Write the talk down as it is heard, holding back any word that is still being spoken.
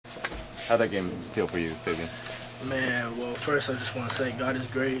How'd that game feel for you, Fabian? Man, well, first I just want to say God is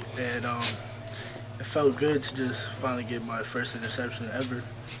great, and it felt good to just finally get my first interception ever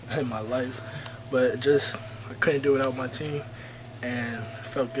in my life. But just I couldn't do it without my team, and it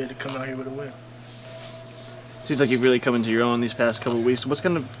felt good to come out here with a win. Seems like you've really come into your own these past couple of weeks. What's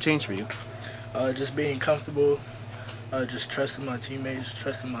going to change for you? Just being comfortable, just trusting my teammates,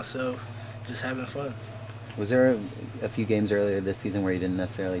 trusting myself, just having fun. Was there a few games earlier this season where you didn't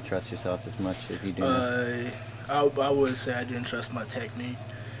necessarily trust yourself as much as you do now? I would say I didn't trust my technique,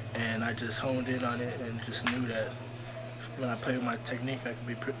 and I just honed in on it and just knew that when I played with my technique, I could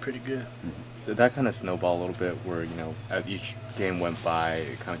be pretty good. Did that kind of snowball a little bit where, you know, as each game went by,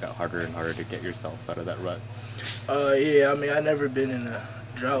 it kind of got harder and harder to get yourself out of that rut? Yeah, I mean, I never been in a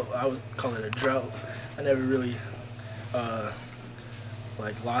drought. I would call it a drought. I never really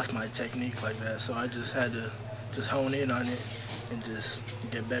like lost my technique like that, so I just had to just hone in on it and just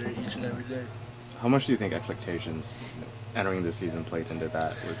get better each and every day. How much do you think expectations entering the season played into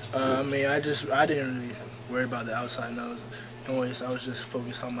that? I mean, I didn't really worry about the outside noise. I was just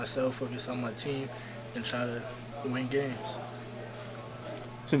focused on myself, focused on my team, and try to win games.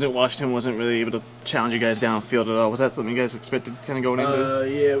 Seems like Washington wasn't really able to challenge you guys downfield at all. Was that something you guys expected kind of going into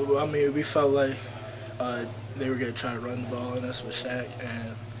this? Yeah, well, I mean, we felt like they were going to try to run the ball on us with Shaq,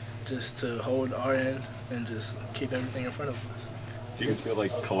 and just to hold our end and just keep everything in front of us. Do you guys feel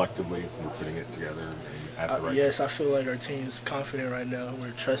like collectively we're putting it together at the right Yes, I feel like our team's confident right now.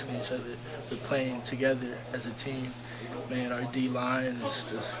 We're trusting each other. We're playing together as a team. Man, our D-line is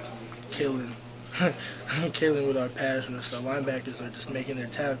just killing. Killing with our pass rush. Our linebackers are just making their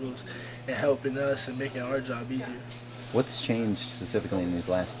tackles and helping us and making our job easier. What's changed specifically in these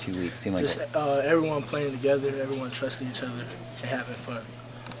last 2 weeks? Just everyone playing together, everyone trusting each other and having fun.